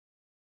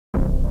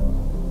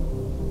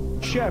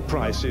share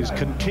prices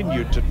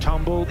continued to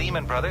tumble.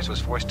 Lehman Brothers was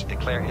forced to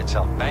declare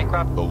itself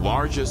bankrupt. The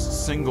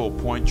largest single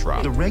point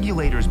drop. The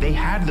regulators, they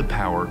had the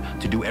power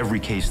to do every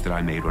case that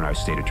I made when I was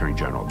state attorney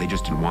general. They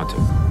just didn't want to.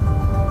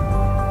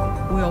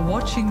 We are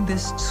watching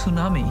this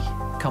tsunami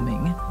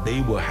coming.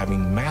 They were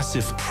having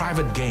massive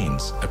private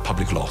gains at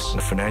public loss.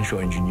 The financial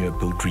engineer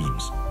built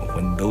dreams.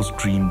 When those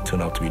dreams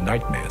turn out to be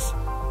nightmares,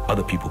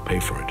 other people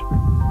pay for it.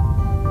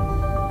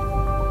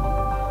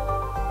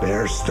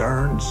 Bear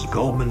Stearns,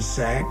 Goldman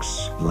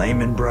Sachs,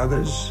 Lehman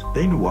Brothers,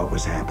 they knew what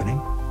was happening.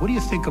 What do you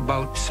think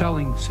about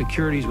selling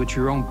securities which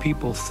your own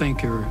people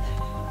think are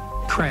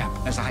crap?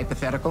 As a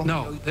hypothetical?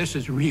 No, this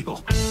is real.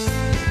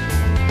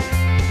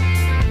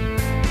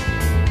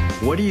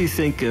 What do you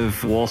think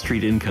of Wall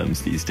Street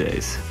incomes these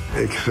days?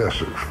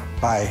 Excessive.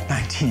 By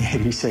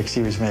 1986,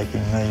 he was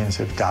making millions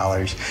of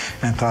dollars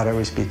and thought it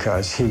was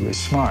because he was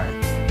smart.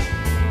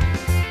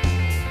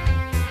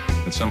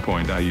 At some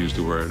point, I used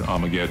the word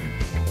Armageddon.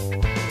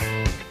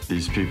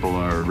 These people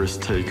are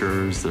risk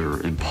takers, they're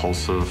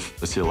impulsive.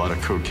 I see a lot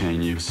of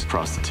cocaine use,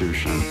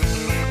 prostitution.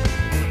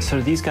 So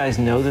do these guys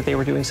know that they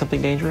were doing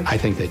something dangerous? I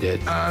think they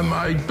did.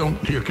 I don't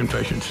hear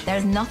confessions.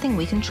 There's nothing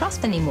we can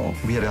trust anymore.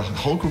 We had a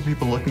whole group of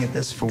people looking at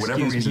this for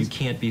whatever reason. You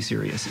can't be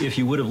serious. If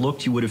you would have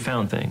looked, you would have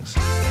found things.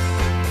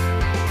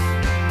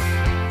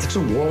 It's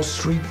a Wall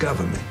Street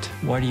government.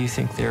 Why do you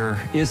think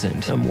there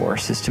isn't a more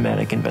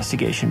systematic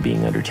investigation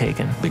being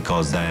undertaken?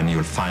 Because then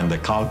you'll find the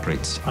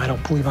culprits. I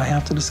don't believe I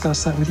have to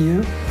discuss that with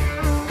you.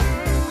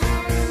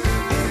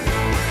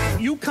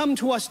 You come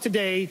to us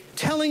today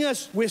telling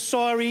us we're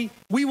sorry,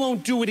 we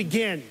won't do it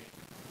again.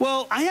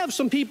 Well, I have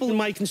some people in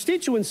my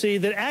constituency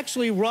that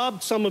actually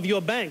robbed some of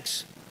your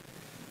banks.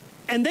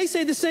 And they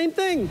say the same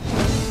thing.